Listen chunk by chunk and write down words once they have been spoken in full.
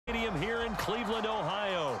Stadium here in Cleveland,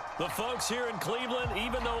 Ohio. The folks here in Cleveland,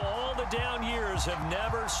 even though all the down years, have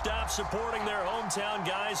never stopped supporting their hometown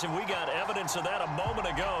guys, and we got evidence of that a moment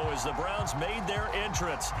ago as the Browns made their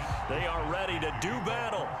entrance. They are ready to do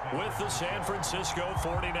battle with the San Francisco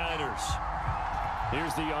 49ers.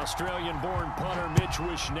 Here's the Australian-born punter Mitch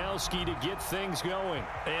Wishnowsky to get things going.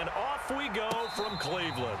 And off we go from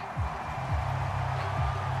Cleveland.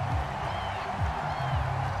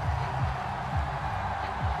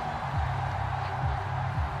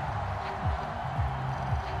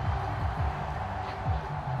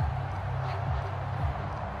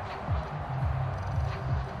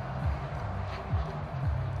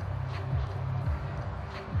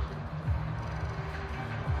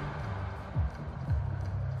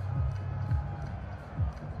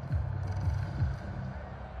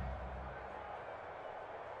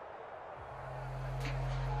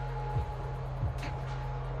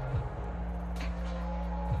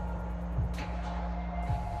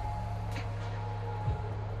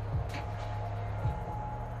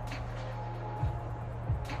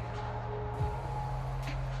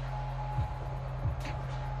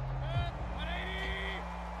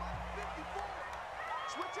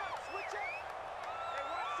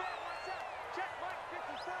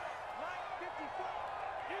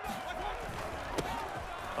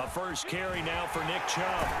 A first carry now for Nick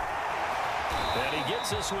Chubb. And he gets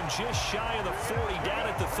this one just shy of the 40, down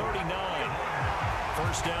at the 39.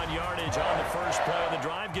 First down yardage on the first play of the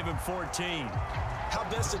drive, give him 14. How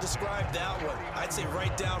best to describe that one? I'd say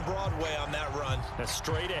right down Broadway on that run. A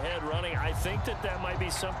straight ahead running. I think that might be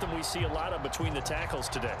something we see a lot of between the tackles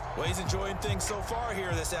today. Well, he's enjoying things so far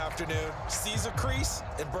here this afternoon. Sees a crease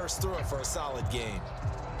and bursts through it for a solid gain.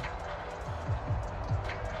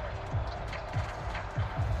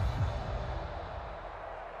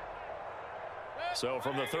 So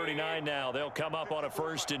from the 39 now, they'll come up on a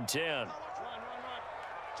 1st and 10.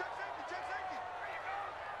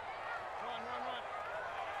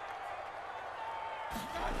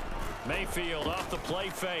 Mayfield off the play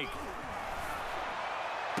fake.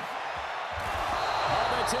 Oh,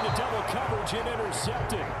 that's into double coverage and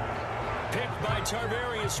intercepted. Picked by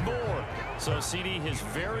Tarvarius Moore. So, CD, his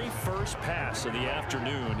very first pass of the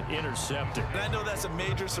afternoon intercepted. And I know that's a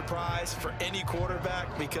major surprise for any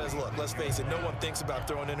quarterback because, look, let's face it, no one thinks about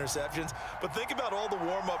throwing interceptions. But think about all the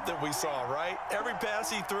warm-up that we saw, right? Every pass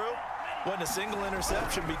he threw wasn't a single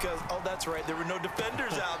interception because, oh, that's right, there were no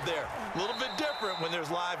defenders out there. A little bit different when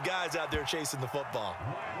there's live guys out there chasing the football.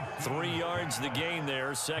 3 yards the gain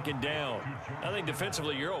there, 2nd down. I think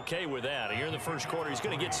defensively you're okay with that. Here in the first quarter, he's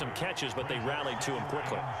going to get some catches, but they rallied to him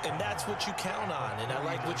quickly. And that's what you count on, and I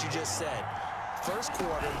like what you just said. First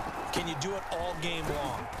quarter, can you do it all game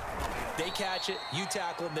long? They catch it, you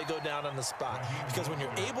tackle them, they go down on the spot. Because when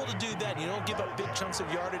you're able to do that, and you don't give up big chunks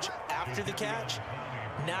of yardage after the catch,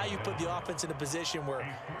 now you put the offense in a position where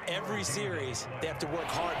every series they have to work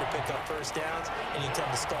hard to pick up first downs, and you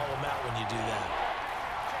tend to stall them out when you do that.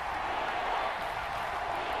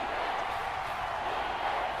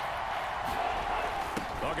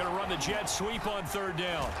 They're going to run the jet sweep on 3rd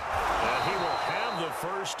down. And he will have the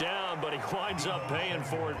first down, but he winds up paying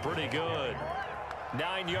for it pretty good.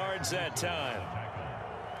 9 yards that time.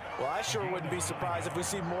 Well, I sure wouldn't be surprised if we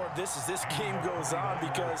see more of this as this game goes on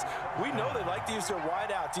because we know they like to use their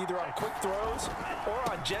wideouts either on quick throws or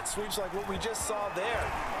on jet sweeps like what we just saw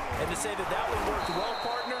there. And to say that that one worked well,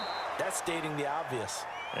 partner, that's stating the obvious.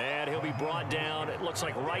 And he'll be brought down, it looks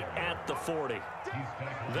like right at the 40.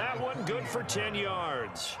 That one good for 10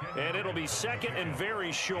 yards. And it'll be 2nd and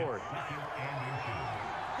very short.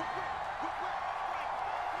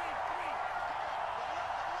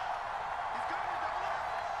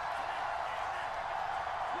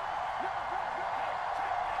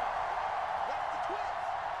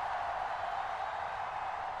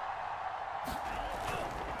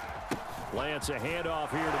 Lance a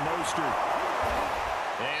handoff here to Mostert.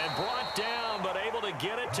 And brought down, but able to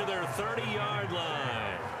get it to their 30-yard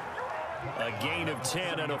line. A gain of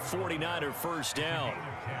 10 and a 49er first down.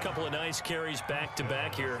 A couple of nice carries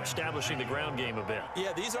back-to-back here, establishing the ground game a bit.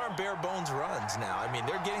 Yeah, these aren't bare-bones runs now. I mean,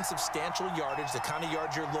 they're getting substantial yardage, the kind of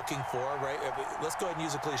yards you're looking for, right? Let's go ahead and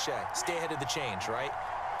use a cliche. Stay ahead of the change, right?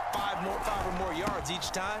 5 or more yards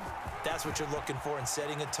each time. That's what you're looking for in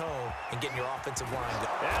setting a tone and getting your offensive line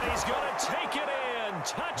going. And he's going to take it in.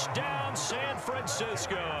 Touchdown, San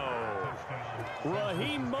Francisco.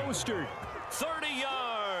 Raheem Mostert, 30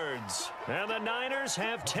 yards. And the Niners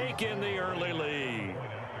have taken the early lead.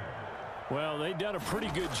 Well, they've done a pretty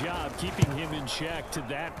good job keeping him in check to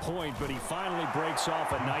that point, but he finally breaks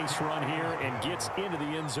off a nice run here and gets into the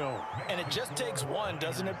end zone. And it just takes one,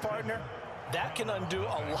 doesn't it, partner? That can undo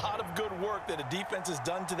a lot of good work that a defense has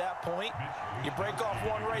done to that point. You break off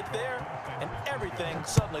one right there, and everything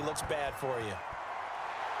suddenly looks bad for you.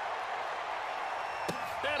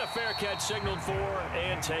 And a fair catch signaled for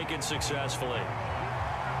and taken successfully.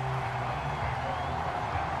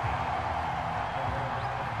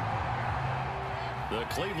 The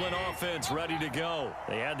Cleveland offense ready to go.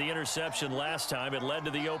 They had the interception last time. It led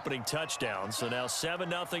to the opening touchdown. So now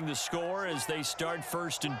 7-0 to score as they start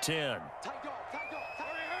 1st and 10.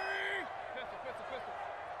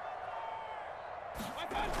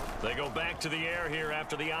 They go back to the air here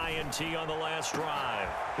after the INT on the last drive.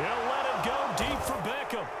 He'll let it go deep for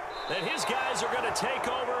Beckham. And his guys are going to take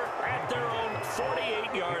over at their own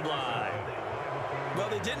 48-yard line. Well,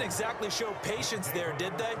 they didn't exactly show patience there,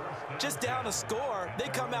 did they? Just down a score, they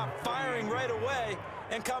come out firing right away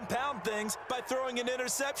and compound things by throwing an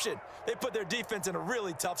interception. They put their defense in a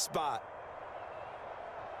really tough spot.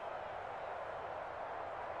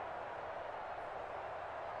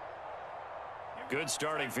 Good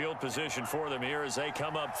starting field position for them here as they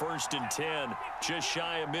come up 1st and 10, just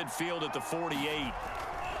shy of midfield at the 48.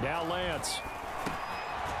 Now Lance.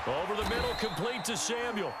 Over the middle, complete to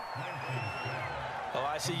Samuel. Oh,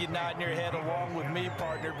 I see you nodding your head along with me,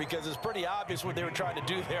 partner, because it's pretty obvious what they were trying to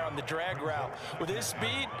do there on the drag route. With his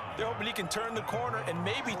speed, they're hoping he can turn the corner and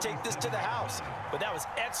maybe take this to the house. But that was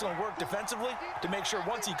excellent work defensively to make sure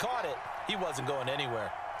once he caught it, he wasn't going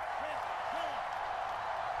anywhere.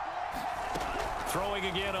 Throwing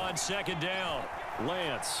again on 2nd down.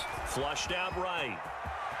 Lance flushed out right.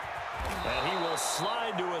 And he will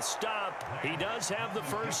slide to a stop. He does have the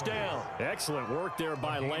 1st down. Excellent work there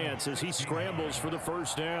by Lance as he scrambles for the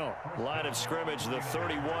 1st down. Line of scrimmage, the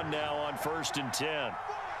 31 now on 1st and 10.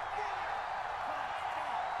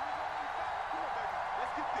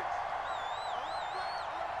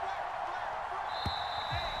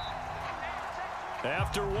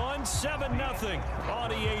 After one, 7-0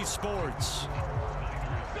 on EA Sports.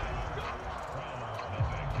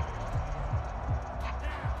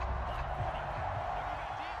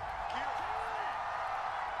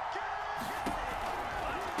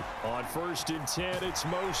 On 1st and 10, it's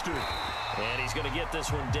Mostert. And he's going to get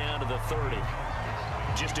this one down to the 30.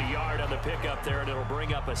 Just a yard on the pickup there, and it'll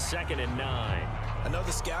bring up a 2nd and 9.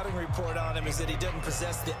 Another scouting report on him is that he doesn't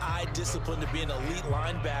possess the eye discipline to be an elite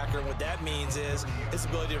linebacker. And what that means is his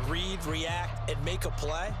ability to read, react, and make a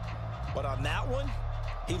play. But on that one,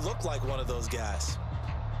 he looked like one of those guys.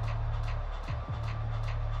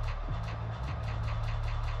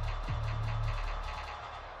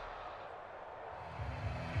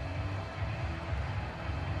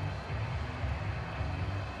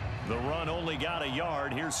 The run only got a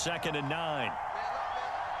yard. Here's 2nd and 9.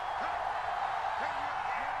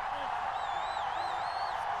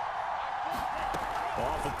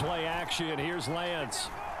 Off of play action, here's Lance.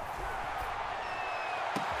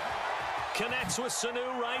 Connects with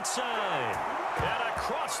Sanu right side. And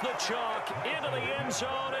across the chalk into the end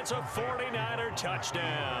zone. It's a 49er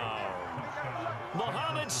touchdown.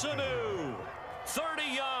 Mohamed Sanu, 30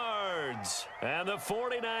 yards. And the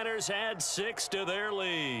 49ers add 6 to their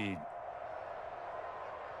lead.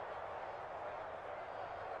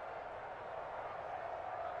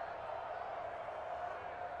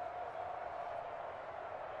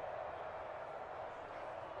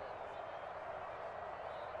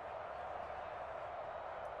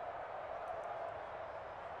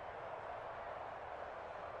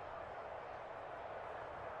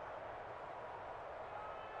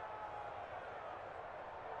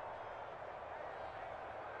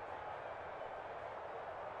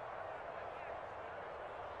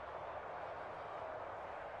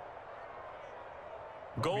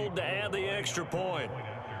 Gold to add the extra point.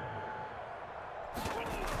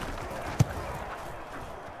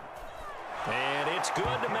 And it's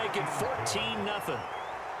good to make it 14-0.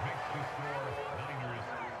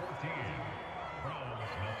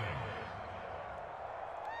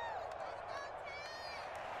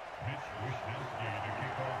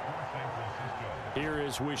 Here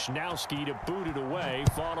is Wishnowski to boot it away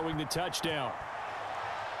following the touchdown.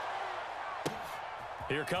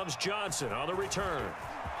 Here comes Johnson on the return.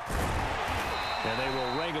 And they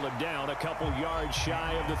will wrangle him down a couple yards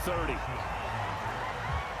shy of the 30.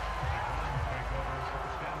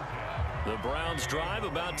 The Browns drive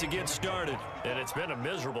about to get started. And it's been a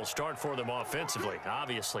miserable start for them offensively,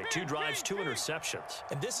 obviously. 2 drives, 2 interceptions.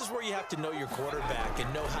 And this is where you have to know your quarterback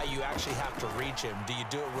and know how you actually have to reach him. Do you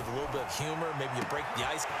do it with a little bit of humor? Maybe you break the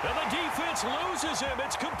ice. And the defense loses him.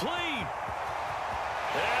 It's complete.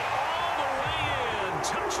 And all the way in.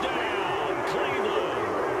 Touchdown, Cleveland.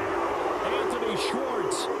 Anthony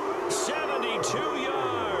Schwartz, 72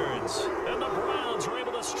 yards. hands. And the Browns are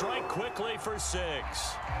able to strike quickly for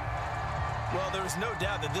 6. Well, there was no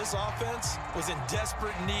doubt that this offense was in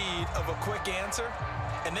desperate need of a quick answer,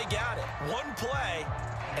 and they got it. One play,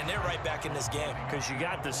 and they're right back in this game. Because you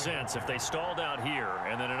got the sense if they stalled out here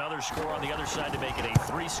and then another score on the other side to make it a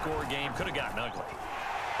 3-score game, could have gotten ugly.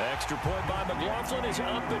 Extra point by McLaughlin is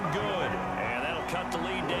up and good. And that'll cut the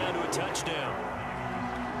lead down to a touchdown.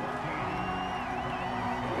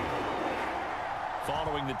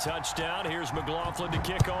 Following the touchdown, here's McLaughlin to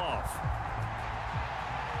kick off.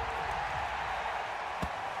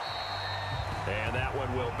 And that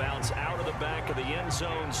one will bounce out of the back of the end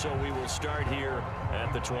zone, so we will start here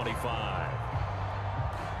at the 25.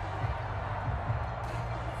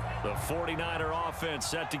 The 49er offense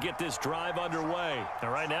set to get this drive underway.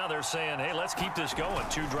 And right now they're saying, hey, let's keep this going.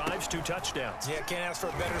 2 drives, 2 touchdowns. Yeah, can't ask for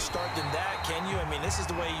a better start than that, can you? I mean, this is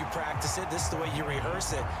the way you practice it. This is the way you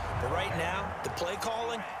rehearse it. But right now, the play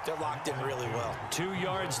calling, they're locked in really well. 2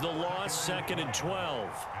 yards the loss, 2nd and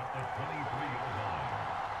 12.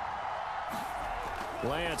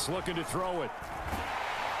 Lance looking to throw it.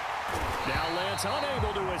 Now Lance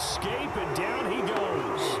unable to escape, and down he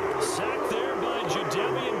goes. Sacked there by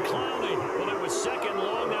Jadeveon Clowney. Well, it was 2nd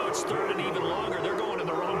long, now it's 3rd and even longer. They're going in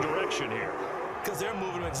the wrong direction here. Because they're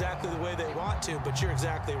moving exactly the way they want to, but you're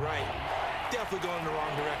exactly right. Definitely going in the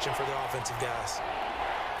wrong direction for the offensive guys.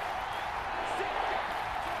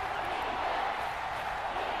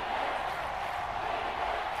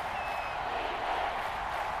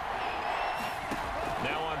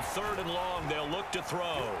 Now on 3rd and long, they'll look to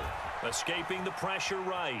throw. Escaping the pressure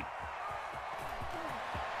right.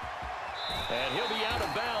 And he'll be out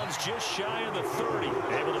of bounds just shy of the 30.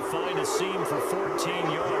 Able to find a seam for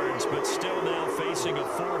 14 yards, but still now facing a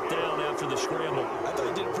 4th down after the scramble. I thought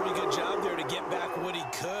he did a pretty good job there to get back what he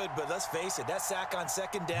could, but let's face it, that sack on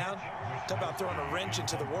 2nd down, talk about throwing a wrench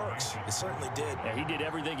into the works. It certainly did. Yeah, he did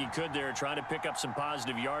everything he could there, trying to pick up some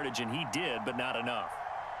positive yardage, and he did, but not enough.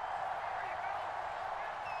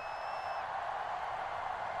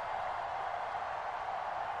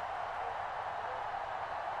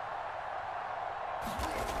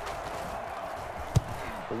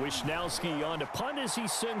 Wishnowski on to punt as he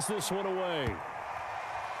sends this one away.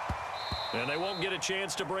 And they won't get a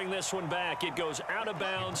chance to bring this one back. It goes out of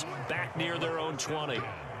bounds, back near their own 20. At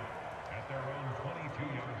their own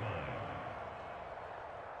 22-yard line.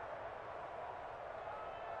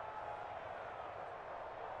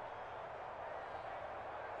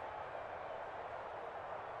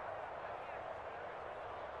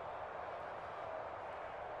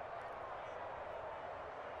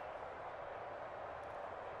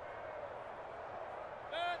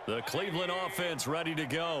 The Cleveland offense ready to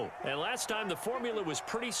go. And last time the formula was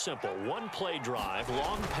pretty simple. 1 play drive,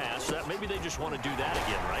 long pass. That maybe they just want to do that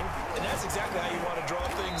again, right? And that's exactly how you want to draw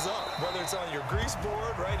things up. Whether it's on your grease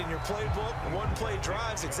board, right, in your playbook, 1 play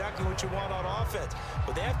drive's exactly what you want on offense.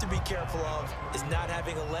 What they have to be careful of is not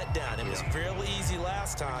having a letdown. It was fairly easy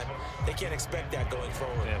last time. They can't expect that going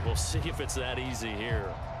forward. Yeah, we'll see if it's that easy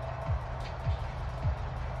here.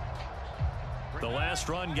 The last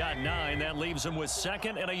run got 9. That leaves him with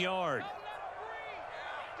 2nd and a yard.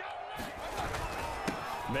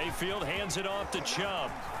 Mayfield hands it off to Chubb.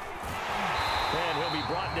 And he'll be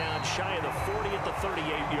brought down shy of the 40 at the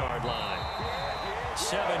 38-yard line.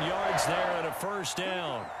 7 yards there and a 1st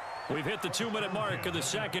down. We've hit the 2-minute mark of the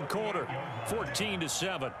 2nd quarter.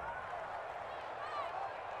 14-7.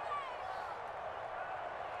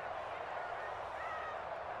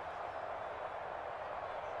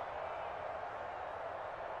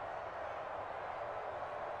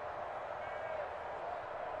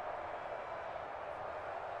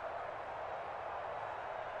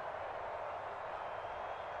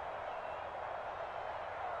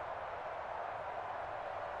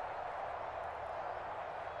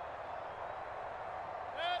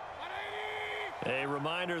 A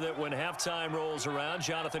reminder that when halftime rolls around,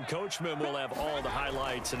 Jonathan Coachman will have all the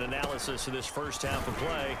highlights and analysis of this first half of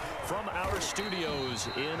play from our studios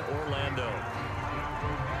in Orlando.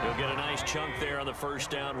 He'll get a nice chunk there on the 1st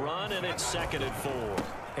down run, and it's 2nd and 4.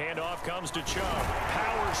 Handoff comes to Chubb.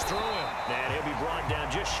 Powers through him. And he'll be brought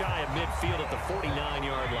down just shy of midfield at the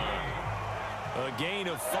 49-yard line. A gain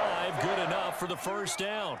of 5, good enough for the 1st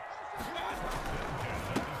down.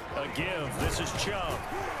 A give. This is Chubb.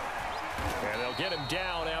 And they'll get him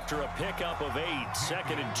down after a pickup of 8.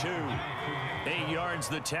 2nd and 2. 8 yards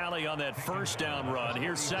the tally on that 1st down run.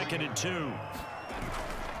 Here's 2nd and 2.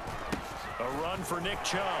 A run for Nick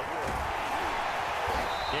Chubb.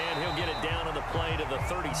 And he'll get it down on the play to the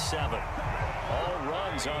 37. All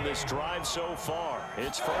runs on this drive so far.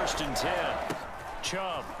 It's 1st and 10.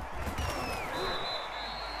 Chubb.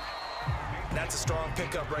 That's a strong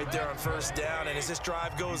pickup right there on first down. And as this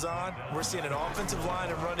drive goes on, we're seeing an offensive line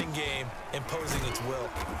and running game imposing its will.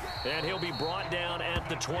 And he'll be brought down at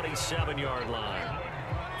the 27-yard line.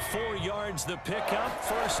 4 yards the pickup,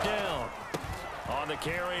 first down. On the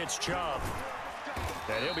carry, it's Chubb.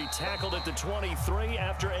 And he'll be tackled at the 23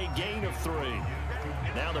 after a gain of 3.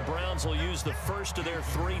 Now the Browns will use the first of their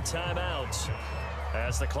 3 timeouts,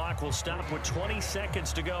 as the clock will stop with 20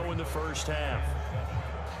 seconds to go in the first half.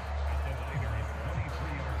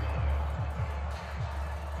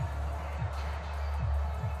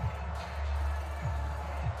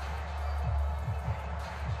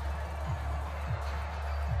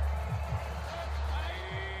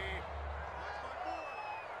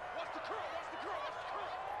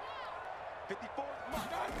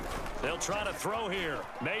 They'll try to throw here.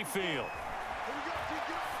 Mayfield.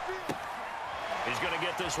 He's going to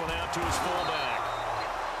get this one out to his fullback.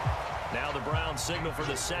 Now the Browns signal for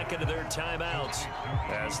the second of their timeouts,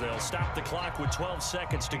 as they'll stop the clock with 12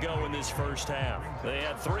 seconds to go in this first half. They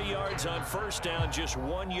had 3 yards on first down, just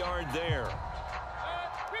 1 yard there.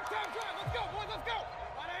 Big time drive. Let's go, boys. Let's go.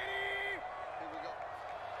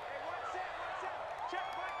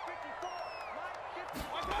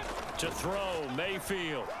 180. To throw,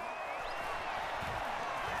 Mayfield.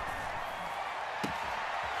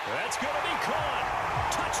 That's going to be caught.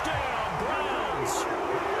 Touchdown, Browns.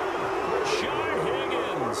 Rashard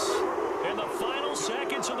Higgins in the final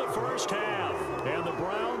seconds of the first half. And the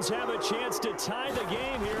Browns have a chance to tie the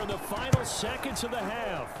game here in the final seconds of the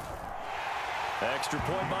half. Extra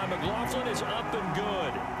point by McLaughlin is up and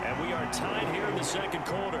good. And we are tied here in the second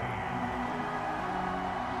quarter.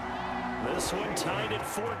 This one tied at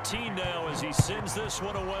 14 now as he sends this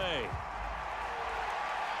one away.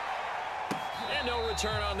 And no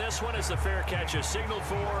return on this one as the fair catch is signaled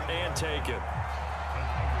for and taken.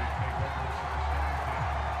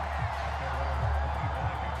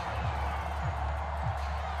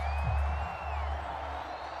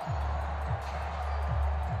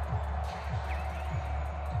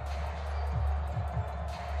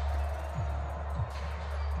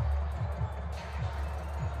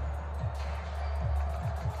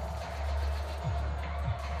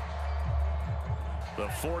 The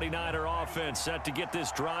 49er offense set to get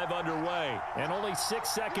this drive underway. And only 6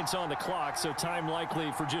 seconds on the clock, so time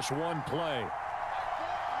likely for just one play.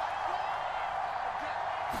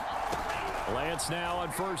 Lance now on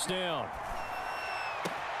first down.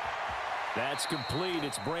 That's complete.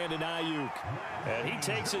 It's Brandon Ayuk. And he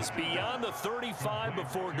takes us beyond the 35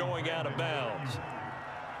 before going out of bounds.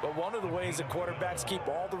 But one of the ways that quarterbacks keep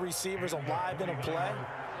all the receivers alive in a play,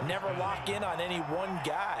 never lock in on any one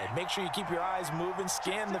guy. Make sure you keep your eyes moving,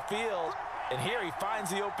 scan the field. And here he finds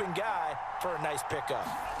the open guy for a nice pickup.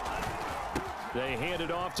 They hand it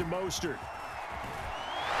off to Mostert.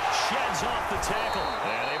 Sheds off the tackle.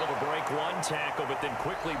 And able to break one tackle, but then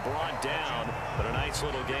quickly brought down. But a nice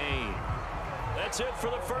little gain. That's it for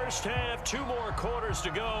the first half. 2 more quarters to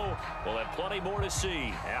go. We'll have plenty more to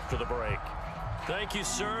see after the break. Thank you,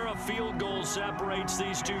 sir. A field goal separates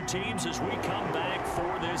these two teams as we come back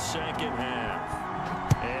for this second half.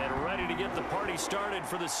 And ready to get the party started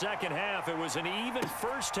for the second half. It was an even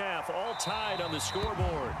first half, all tied on the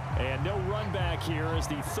scoreboard. And no run back here as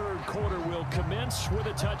the third quarter will commence with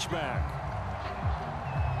a touchback.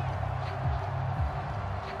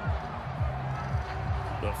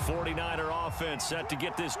 The 49er offense set to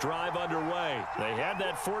get this drive underway. They had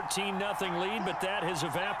that 14-0 lead, but that has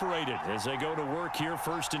evaporated as they go to work here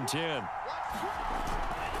first and 10.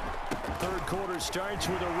 Third quarter starts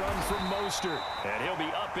with a run from Mostert, and he'll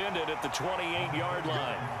be upended at the 28-yard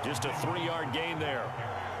line. Just a 3-yard gain there.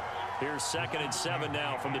 Here's 2nd and 7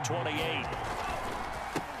 now from the 28.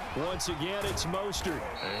 Once again, it's Mostert,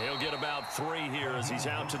 and he'll get about 3 here as he's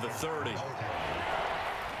out to the 30.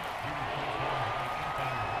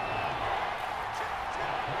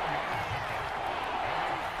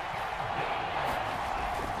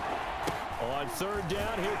 On third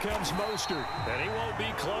down, here comes Mostert. And he won't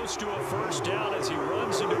be close to a first down as he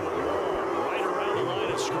runs into a wall right around the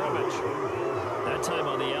line of scrimmage. That time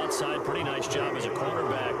on the outside, pretty nice job as a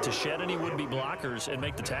cornerback to shed any would-be blockers and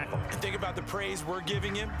make the tackle. Think about the praise we're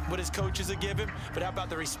giving him, what his coaches are giving, but how about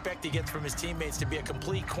the respect he gets from his teammates to be a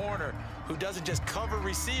complete corner who doesn't just cover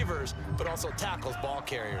receivers, but also tackles ball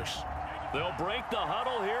carriers. They'll break the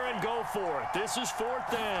huddle here and go for it. This is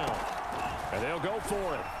 4th down. And they'll go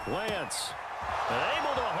for it. Lance. And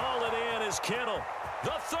able to haul it in is Kittle.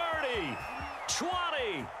 The 30,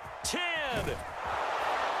 20, 10.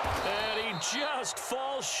 And he just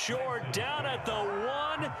falls short down at the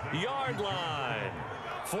 1-yard line.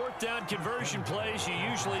 Fourth down conversion plays, you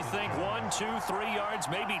usually think 1, 2, 3 yards,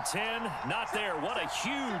 maybe 10. Not there. What a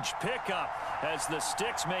huge pickup as the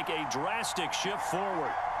Sticks make a drastic shift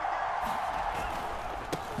forward.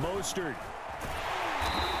 Mostert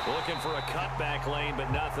looking for a cutback lane, but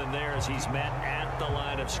nothing there as he's met at the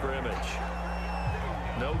line of scrimmage.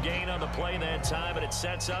 No gain on the play that time, and it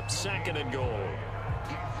sets up 2nd and goal.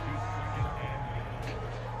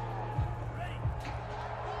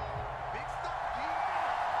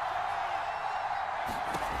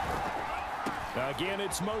 Again,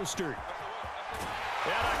 it's Mostert.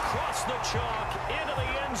 And across the chalk, into the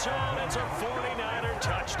end zone. It's a 49er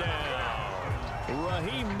touchdown.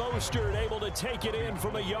 Raheem Mostert able to take it in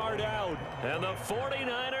from a yard out. And the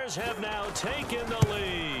 49ers have now taken the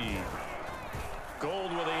lead.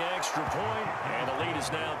 Gold with the extra point, and the lead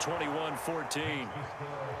is now 21-14.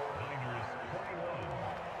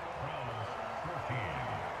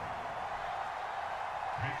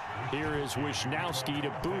 Here is Wisnowski to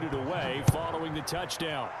boot it away following the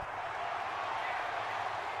touchdown.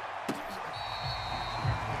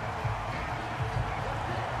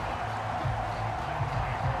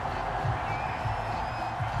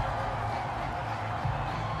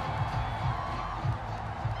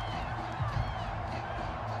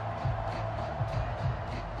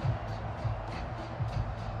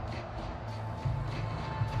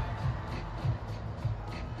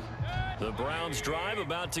 The Browns drive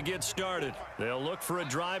about to get started. They'll look for a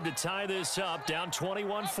drive to tie this up, down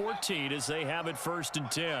 21-14 as they have it 1st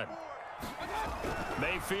and 10.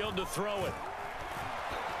 Mayfield to throw it.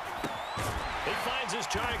 He finds his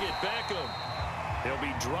target, Beckham. He'll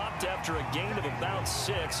be dropped after a gain of about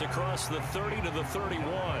 6 across the 30 to the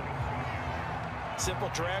 31.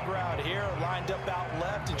 Simple drag route here, lined up out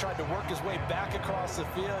left and tried to work his way back across the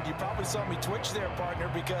field. You probably saw me twitch there, partner,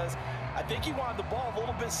 because I think he wanted the ball a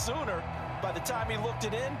little bit sooner. By the time he looked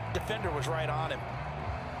it in, defender was right on him.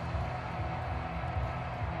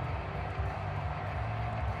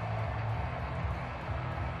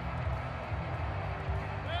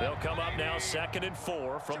 They'll come up now 2nd and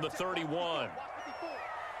 4 from the 31.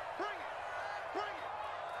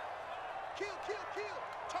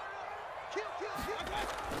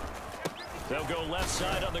 They'll go left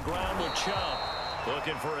side on the ground with Chubb.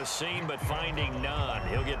 Looking for a seam, but finding none.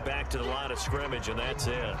 He'll get back to the line of scrimmage, and that's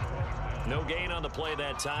it. No gain on the play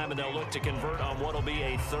that time, and they'll look to convert on what will be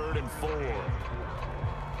a 3rd and 4.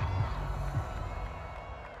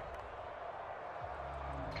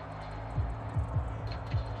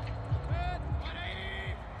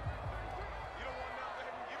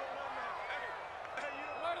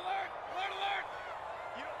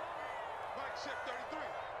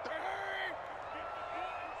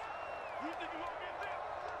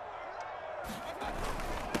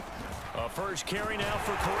 A first carry now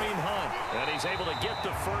for Kareem Hunt. And he's able to get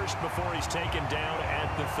the first before he's taken down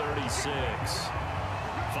at the 36.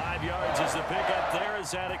 5 yards is the pickup there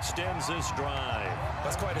as that extends this drive.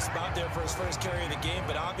 That's quite a spot there for his first carry of the game,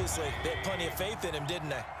 but obviously they had plenty of faith in him, didn't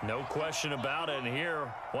they? No question about it. And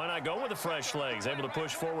here, why not go with the fresh legs? Able to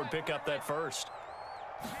push forward, pick up that first.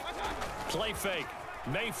 Play fake.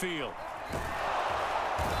 Mayfield.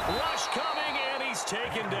 Rush coming, and he's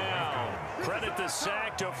taken down. Credit the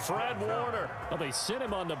sack to Fred Warner. Well, they sent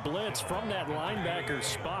him on the blitz from that linebacker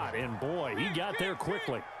spot, and boy, he got there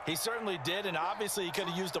quickly. He certainly did, and obviously he could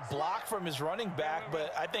have used a block from his running back,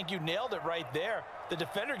 but I think you nailed it right there. The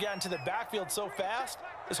defender got into the backfield so fast,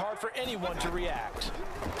 it's hard for anyone to react.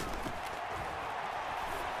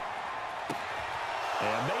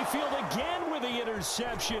 And Mayfield again with the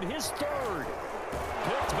interception, his 3rd.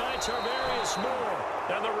 Picked by Tarvarius Moore.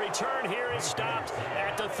 And the return here is stopped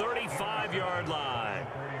at the 35-yard line.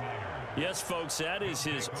 Yes, folks, that is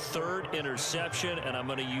his 3rd interception, and I'm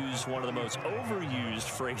going to use one of the most overused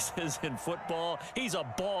phrases in football. He's a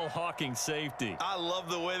ball-hawking safety. I love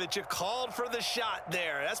the way that you called for the shot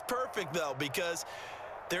there. That's perfect, though, because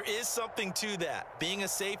there is something to that. Being a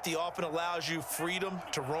safety often allows you freedom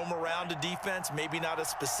to roam around a defense, maybe not a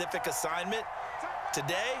specific assignment.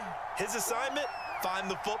 Today, his assignment, find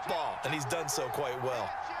the football, and he's done so quite well.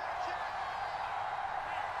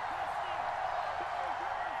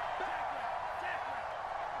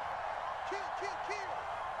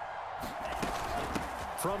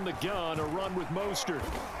 From the gun, a run with Mostert.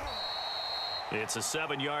 It's a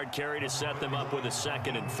 7-yard carry to set them up with a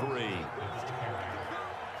 2nd and 3.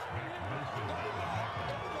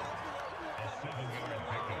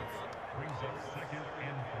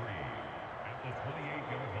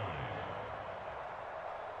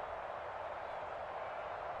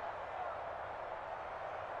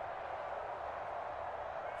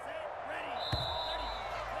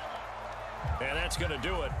 And that's going to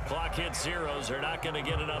do it. Clock hits zeros. They're not going to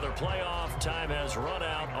get another playoff. Time has run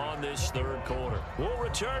out on this third quarter. We'll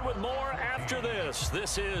return with more after this.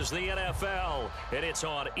 This is the NFL, and it's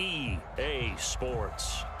on EA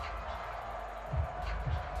Sports.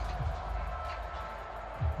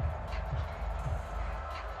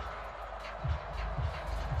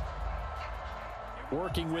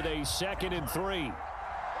 Working with a 2nd and 3.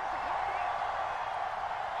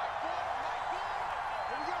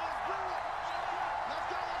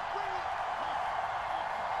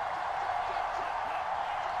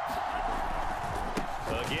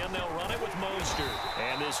 Again, they'll run it with Mostert.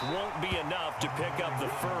 And this won't be enough to pick up the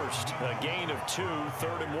first. A gain of 2,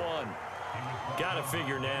 3rd and 1. Got to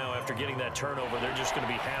figure now, after getting that turnover, they're just going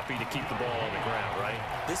to be happy to keep the ball on the ground, right?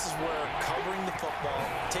 This is where covering the football,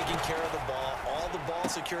 taking care of the ball, all the ball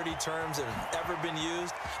security terms that have ever been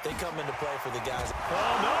used, they come into play for the guys.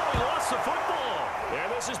 Oh, no, he lost the football. And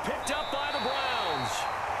this is picked up by the Browns.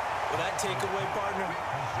 Well, that takeaway, partner,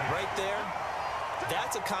 right there,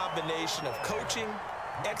 that's a combination of coaching,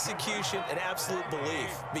 execution, and absolute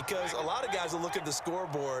belief. Because a lot of guys will look at the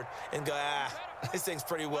scoreboard and go, this thing's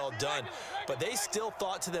pretty well done. But they still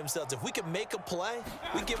thought to themselves, if we can make a play,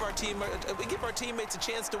 we give our teammates a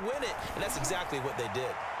chance to win it. And that's exactly what they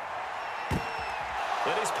did.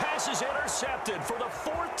 And his pass is intercepted for the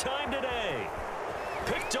 4th time today.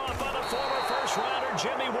 Picked off by the former first-rounder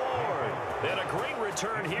Jimmy Ward. And a great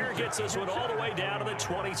return here gets this one all the way down to the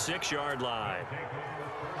 26-yard line.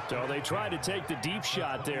 So they tried to take the deep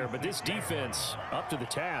shot there, but this defense up to the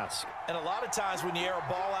task. And a lot of times when you air a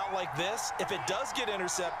ball out like this, if it does get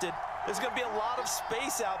intercepted, there's going to be a lot of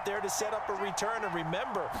space out there to set up a return. And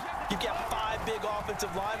remember, you've got 5 big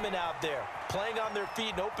offensive linemen out there playing on their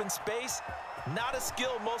feet in open space. Not a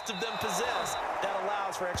skill most of them possess that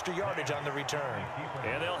allows for extra yardage on the return.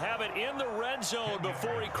 And they'll have it in the red zone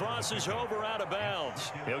before he crosses over out of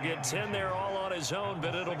bounds. He'll get 10 there all on his own,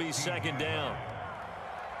 but it'll be 2nd down.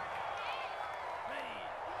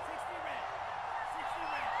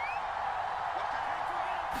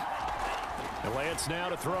 Lance now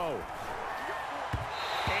to throw.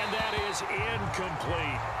 And that is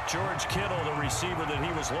incomplete. George Kittle, the receiver that he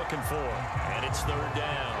was looking for. And it's 3rd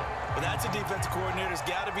down. But that's a defensive coordinator's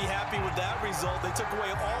got to be happy with that result. They took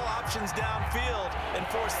away all options downfield and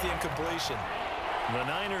forced the incompletion. The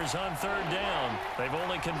Niners on 3rd down. They've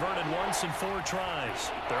only converted once in 4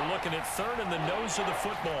 tries. They're looking at 3rd in the nose of the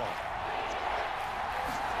football.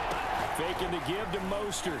 Faking the give to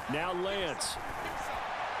Mostert. Now Lance.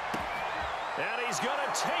 And he's going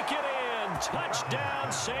to take it in.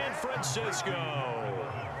 Touchdown, San Francisco.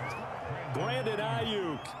 Brandon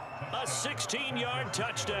Ayuk, a 16-yard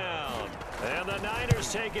touchdown. And the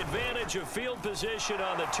Niners take advantage of field position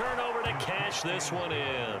on the turnover to cash this one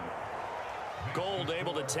in. Gold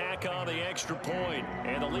able to tack on the extra point,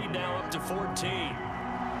 and the lead now up to 14.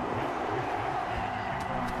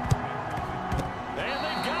 And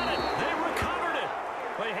they've got it. They recovered it.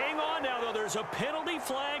 They hang on now, though. There's a penalty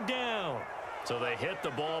flag down. So they hit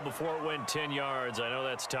the ball before it went 10 yards. I know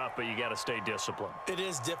that's tough, but you got to stay disciplined. It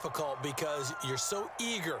is difficult because you're so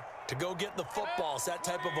eager to go get the football. It's that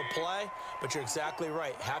type of a play, but you're exactly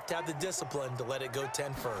right. Have to have the discipline to let it go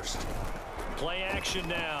 10 first. Play action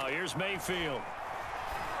now. Here's Mayfield.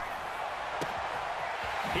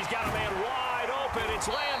 He's got a man wide open. It's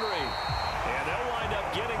Landry. And they'll wind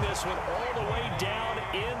up getting this one all the way down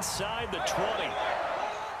inside the 20.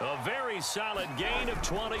 A very solid gain of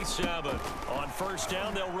 27. On 1st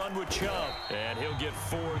down, they'll run with Chubb. And he'll get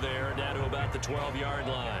 4 there, down to about the 12-yard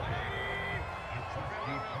line.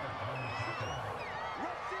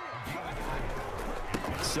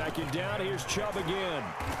 Second down, here's Chubb again.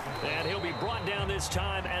 And he'll be brought down this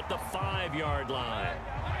time at the 5-yard line.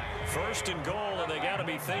 1st and goal, and they got to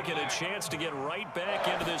be thinking a chance to get right back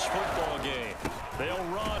into this football game. They'll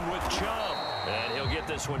run with Chubb. And he'll get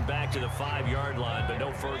this one back to the 5-yard line, but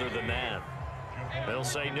no further than that. They'll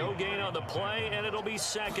say no gain on the play, and it'll be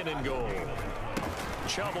 2nd and goal.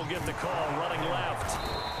 Chubb will get the call running left.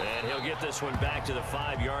 And he'll get this one back to the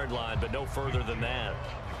 5-yard line, but no further than that.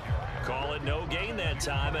 Call it no gain that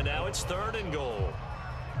time, and now it's 3rd and goal.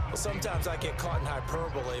 Well, sometimes I get caught in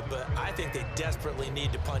hyperbole, but I think they desperately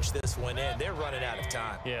need to punch this one in. They're running out of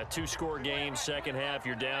time. Yeah, 2-score game, second half,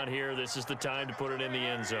 you're down here. This is the time to put it in the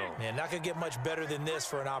end zone. Man, not going to get much better than this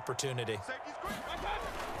for an opportunity.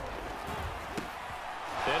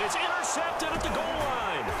 And it's intercepted at the goal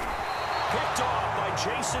line. Picked off by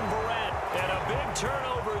Jason Verrett. And a big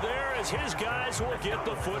turnover there as his guys will get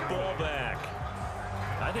the football back.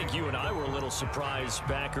 I think you and I were a little surprised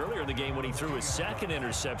back earlier in the game when he threw his 2nd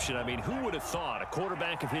interception. I mean, who would have thought a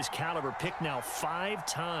quarterback of his caliber picked now 5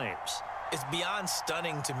 times? It's beyond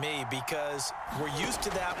stunning to me because we're used to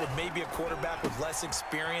that with maybe a quarterback with less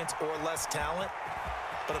experience or less talent.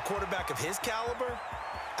 But a quarterback of his caliber,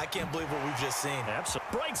 I can't believe what we've just seen.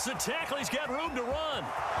 Absolutely. Breaks the tackle. He's got room to run.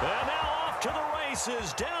 And now off to the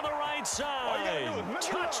races down the right side.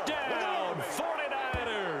 Touchdown,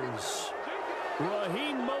 49ers.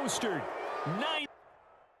 Raheem Mostert, 9.